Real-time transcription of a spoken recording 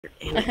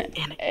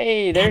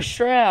Hey, there's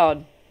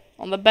Shroud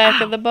on the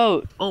back of the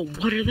boat. Oh,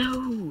 what are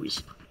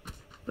those?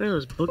 What are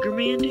those, Booger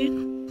Man,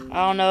 dude?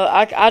 I don't know.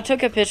 I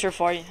took a picture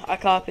for you. I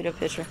copied a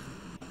picture.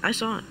 I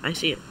saw it. I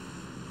see it.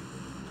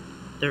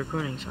 The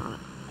recording saw it.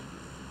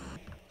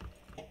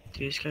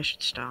 Dude, this guy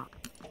should stop.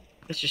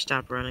 Let's just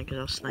stop running because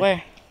I'll snipe.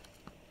 Where?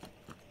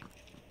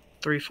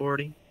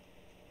 340.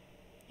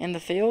 In the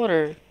field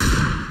or?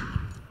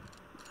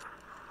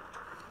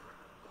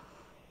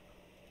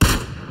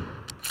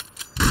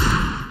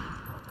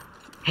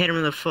 Hit him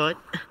in the foot.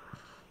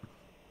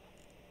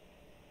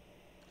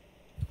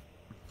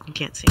 You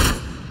can't see him.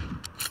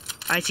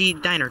 I see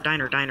diner.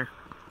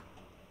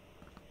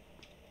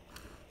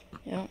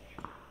 Yep.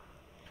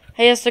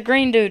 Hey, it's the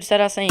green dudes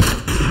that I seen.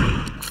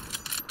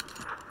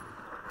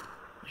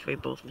 We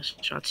both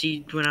missed shots.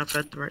 He went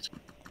outside the right side.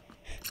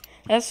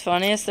 That's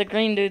funny. It's the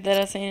green dude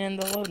that I seen in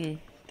the loading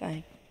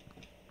thing.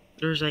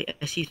 There's like,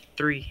 I see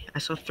 3. I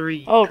saw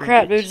 3. Oh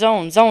crap, dude!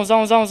 Zone.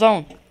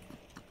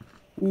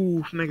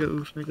 Oof, mega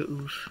oof.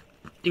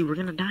 Dude, we're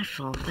gonna die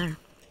fall there.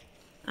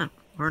 Oh,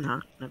 or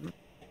not. Never.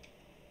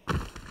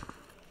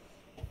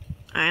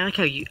 I like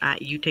how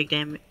you take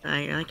damage.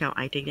 I like how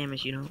I take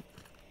damage. You know.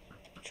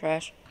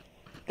 Trash.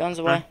 Guns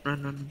away.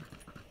 Run.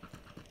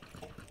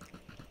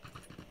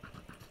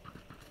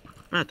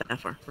 Not that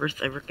far. We're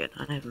good.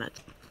 I have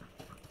meds.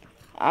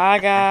 I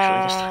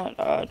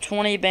got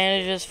 20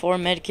 bandages, 4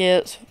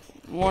 medkits,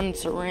 1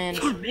 syringe.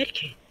 4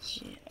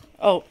 medkits.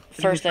 Oh,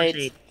 first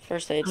aid.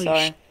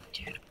 Sorry.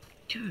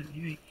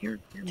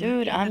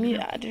 Dude, I'm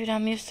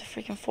used to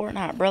freaking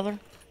Fortnite, brother.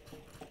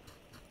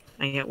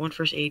 I got 1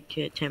 first aid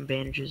kit, 10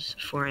 bandages,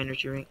 4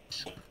 energy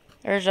drinks.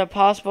 There's a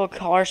possible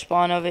car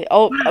spawn of it.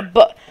 Oh,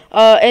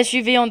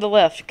 SUV on the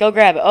left. Go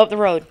grab it. Up the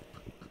road.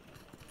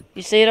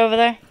 You see it over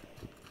there?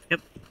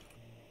 Yep.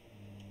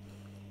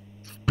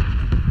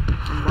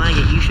 I'm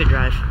lagging. You should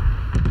drive.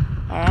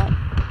 Alright.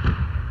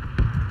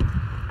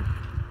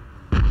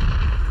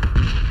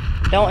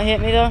 Don't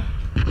hit me, though.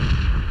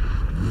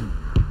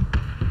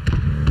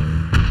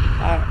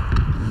 Alright.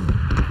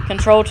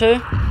 Control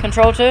 2.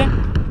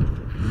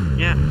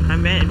 Yeah,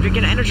 I'm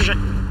drinking an energy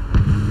drink.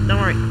 Don't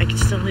worry, I can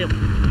still heal.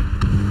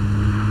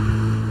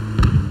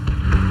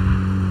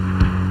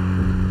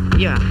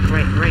 Yeah,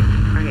 right.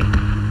 Okay.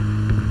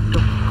 Go.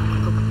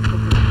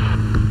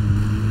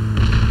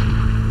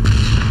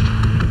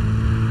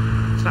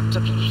 Stop.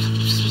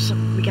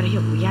 We gotta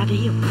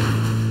heal.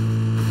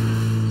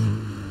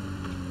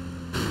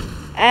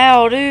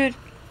 Ow, dude.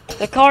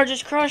 The car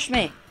just crushed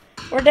me.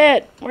 We're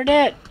dead.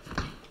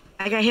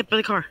 I got hit by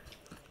the car.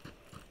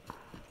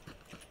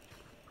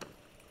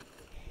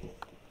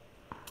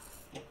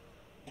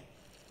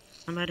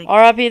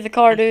 R.I.P. the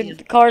car, dude.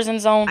 The car's in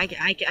zone. I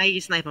can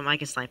snipe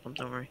him.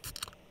 Don't worry.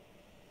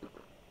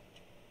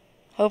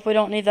 Hope we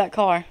don't need that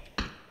car.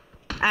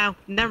 Ow,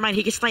 never mind.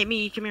 He can snipe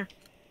me. Come here.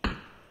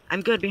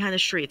 I'm good behind the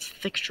tree. It's a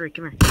thick tree.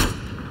 Come here.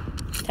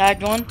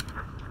 Tagged one.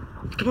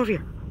 Come over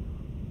here.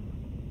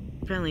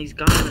 Apparently he's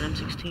got an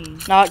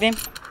M16. Knocked him.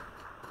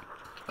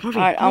 Come over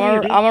Alright,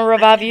 here. I'm gonna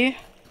revive you.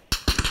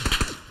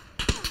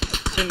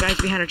 Some guys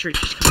behind a tree.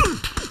 Just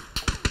come.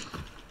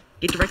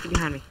 Get directly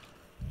behind me.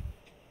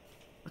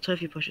 I'll tell you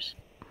if he pushes.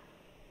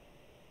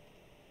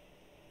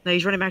 No,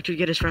 he's running back to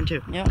get his friend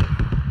too. Yep.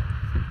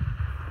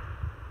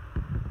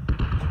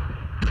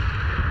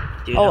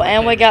 Dude, oh,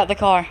 and we got the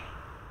car.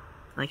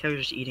 I like how you're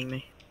just eating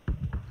me.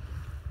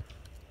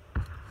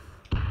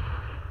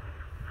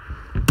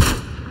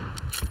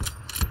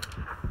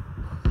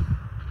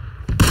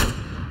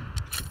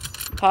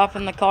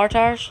 Popping the car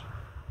tires.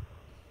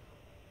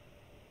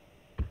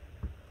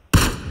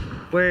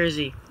 Where is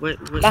he?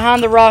 What?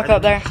 Behind the rock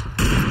up there.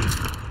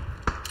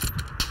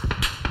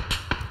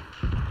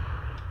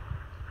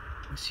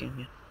 I see him,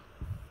 yeah.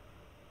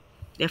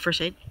 You have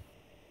first aid?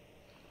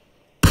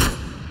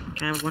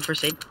 Can I have 1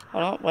 first aid?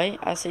 Hold on, wait.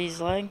 I see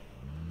his leg.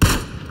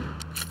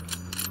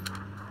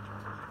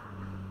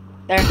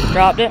 There,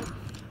 dropped it.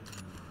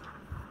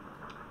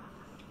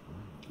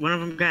 One of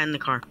them got in the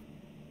car.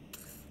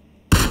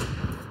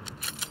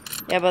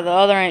 Yeah, but the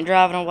other ain't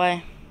driving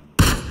away.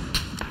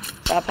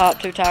 So I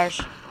popped 2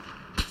 tires.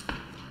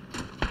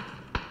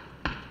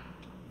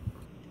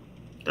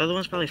 The other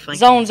one's probably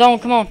flanking. Zone,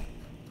 come on.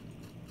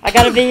 I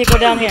got a vehicle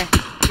down here.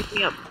 Pick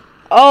me up.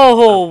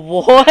 Oh,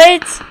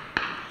 what?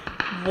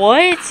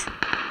 What?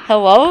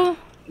 Hello?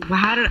 Well,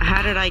 how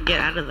did I get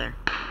out of there?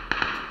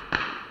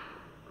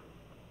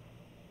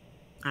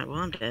 Alright, well,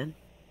 I'm dead.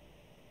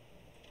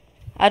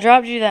 I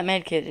dropped you that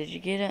med kit. Did you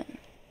get it?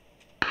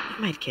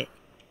 Med kit.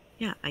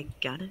 Yeah, I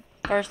got it.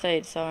 First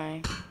aid,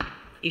 sorry.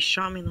 He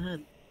shot me in the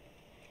head.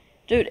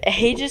 Dude,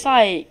 he just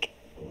like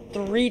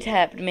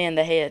 3-tapped me in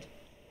the head.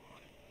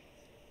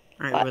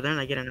 Alright, well then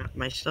I get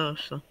my stuff,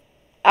 so.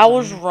 I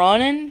was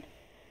running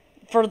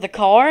for the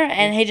car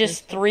and he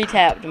just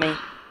 3-tapped me.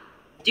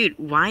 Dude,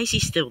 why is he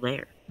still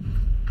there?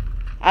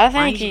 I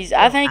think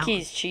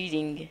he's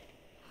cheating.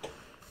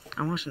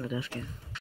 I'm watching the death game.